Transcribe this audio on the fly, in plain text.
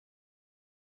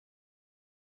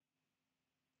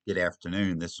Good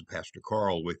afternoon. This is Pastor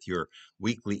Carl with your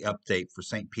weekly update for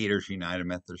St. Peter's United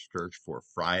Methodist Church for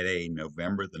Friday,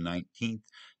 November the 19th,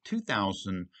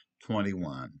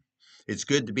 2021. It's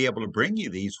good to be able to bring you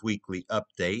these weekly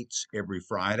updates every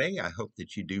Friday. I hope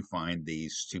that you do find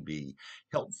these to be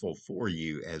helpful for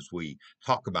you as we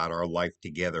talk about our life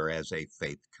together as a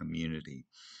faith community.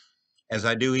 As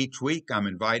I do each week, I'm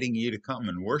inviting you to come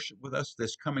and worship with us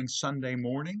this coming Sunday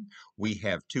morning. We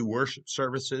have two worship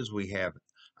services. We have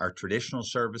our traditional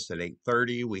service at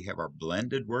 8:30. We have our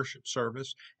blended worship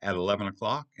service at 11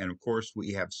 o'clock. And of course,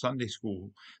 we have Sunday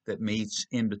school that meets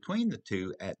in between the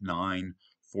two at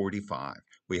 9:45.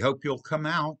 We hope you'll come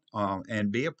out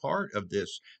and be a part of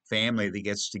this family that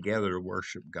gets together to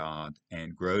worship God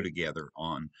and grow together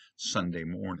on Sunday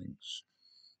mornings.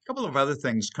 A couple of other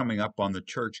things coming up on the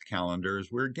church calendar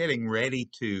is we're getting ready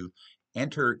to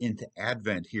enter into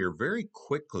Advent here very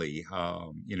quickly.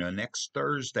 Next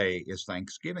Thursday is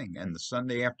Thanksgiving, and the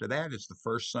Sunday after that is the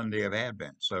first Sunday of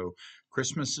Advent. So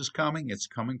Christmas is coming, it's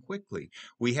coming quickly.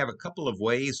 We have a couple of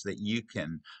ways that you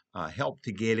can help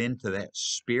to get into that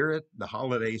spirit, the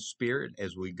holiday spirit,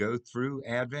 as we go through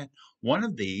Advent. One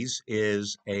of these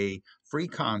is a free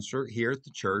concert here at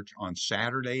the church on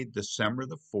Saturday, December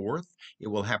the 4th. It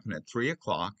will happen at 3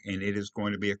 o'clock, and it is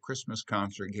going to be a Christmas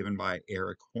concert given by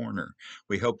Eric Horner.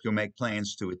 We hope you'll make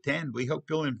plans to attend. We hope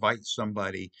you'll invite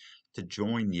somebody to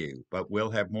join you, but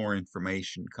we'll have more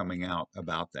information coming out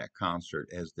about that concert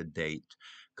as the date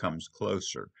comes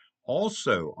closer.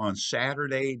 Also, on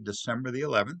Saturday, December the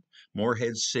 11th,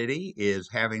 Morehead City is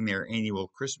having their annual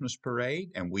Christmas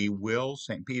parade, and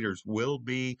St. Peter's will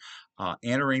be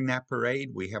entering that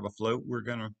parade. We have a float we're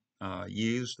going to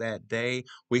use that day.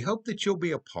 We hope that you'll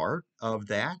be a part of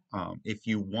that. If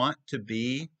you want to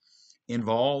be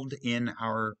involved in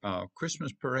our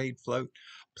Christmas parade float,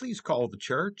 please call the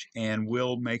church and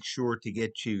we'll make sure to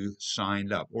get you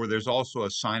signed up. Or there's also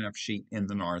a sign up sheet in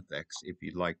the narthex if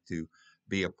you'd like to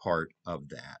be a part of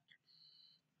that.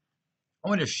 I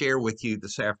want to share with you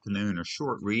this afternoon a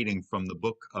short reading from the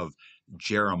book of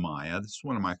Jeremiah. This is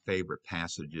one of my favorite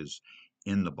passages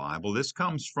in the Bible. This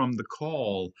comes from the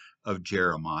call of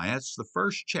Jeremiah. It's the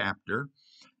first chapter,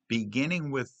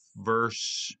 beginning with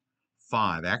verse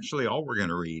 5. Actually, all we're going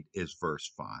to read is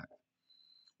verse 5,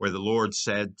 where the Lord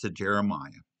said to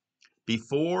Jeremiah,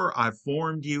 "Before I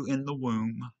formed you in the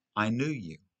womb, I knew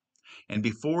you. And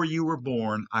before you were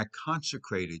born, I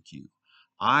consecrated you.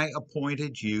 I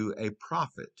appointed you a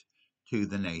prophet to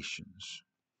the nations."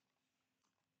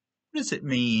 What does it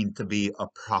mean to be a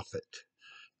prophet?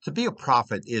 To be a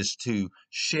prophet is to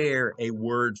share a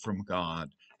word from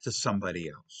God to somebody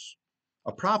else.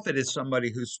 A prophet is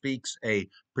somebody who speaks a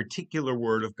particular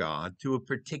word of God to a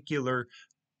particular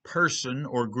person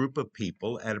or group of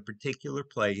people at a particular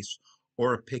place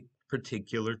or a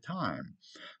particular time.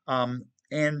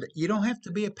 And you don't have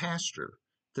to be a pastor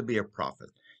to be a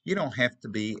prophet. You don't have to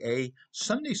be a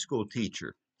Sunday school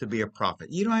teacher to be a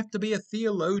prophet. You don't have to be a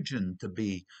theologian to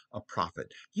be a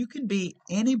prophet. You can be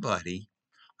anybody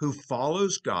who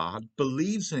follows God,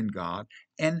 believes in God,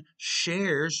 and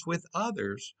shares with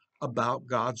others about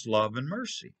God's love and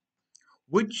mercy.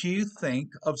 Would you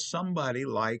think of somebody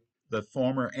like the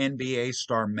former NBA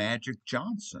star Magic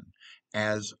Johnson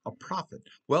as a prophet?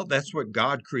 Well, that's what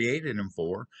God created him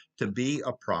for, to be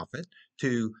a prophet,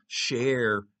 to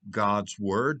share God's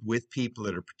word with people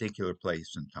at a particular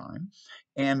place and time.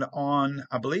 And on,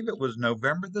 I believe it was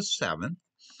November the 7th,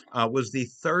 was the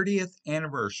 30th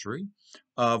anniversary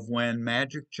of when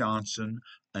Magic Johnson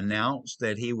announced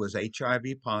that he was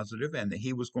HIV positive and that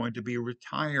he was going to be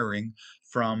retiring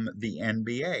from the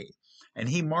NBA. And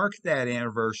he marked that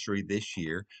anniversary this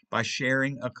year by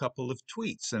sharing a couple of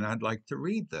tweets, and I'd like to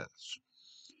read those.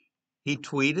 He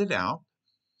tweeted out,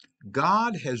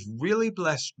 "God has really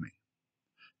blessed me.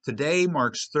 Today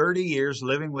marks 30 years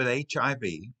living with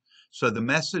HIV, so the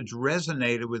message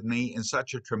resonated with me in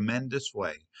such a tremendous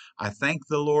way. I thank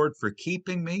the Lord for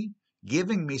keeping me,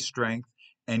 giving me strength,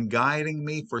 and guiding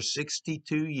me for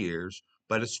 62 years,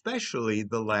 but especially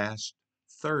the last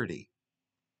 30.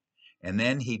 And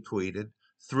then he tweeted,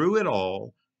 "Through it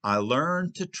all, I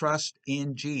learned to trust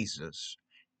in Jesus,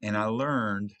 and I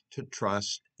learned to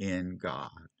trust in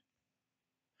God."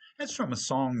 That's from a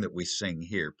song that we sing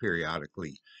here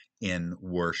periodically in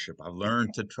worship. I've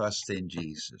learned to trust in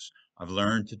Jesus. I've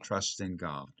learned to trust in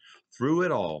God. Through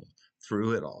it all,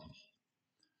 through it all.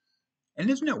 And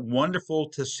isn't it wonderful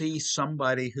to see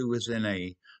somebody who is in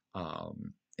a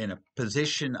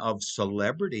position of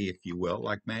celebrity, if you will,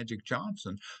 like Magic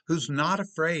Johnson, who's not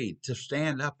afraid to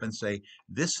stand up and say,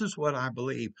 "This is what I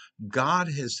believe. God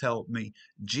has helped me.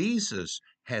 Jesus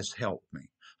has helped me."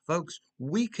 Folks,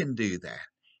 we can do that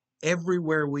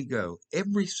everywhere we go,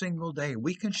 every single day.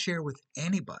 We can share with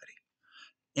anybody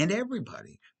and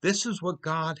everybody. This is what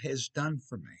God has done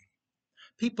for me.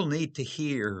 People need to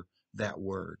hear that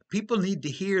word. People need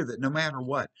to hear that no matter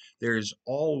what, there is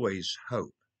always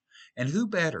hope. And who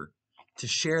better to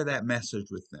share that message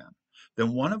with them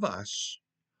than one of us,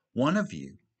 one of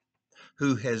you,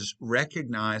 who has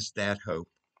recognized that hope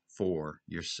for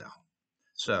yourself?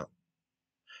 So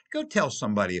go tell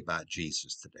somebody about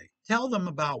Jesus today. Tell them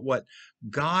about what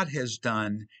God has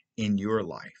done in your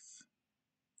life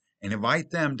and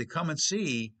invite them to come and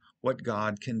see what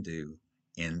God can do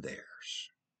in theirs.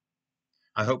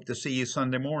 I hope to see you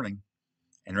Sunday morning.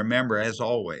 And remember, as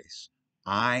always,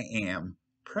 I am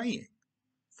praying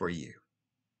for you.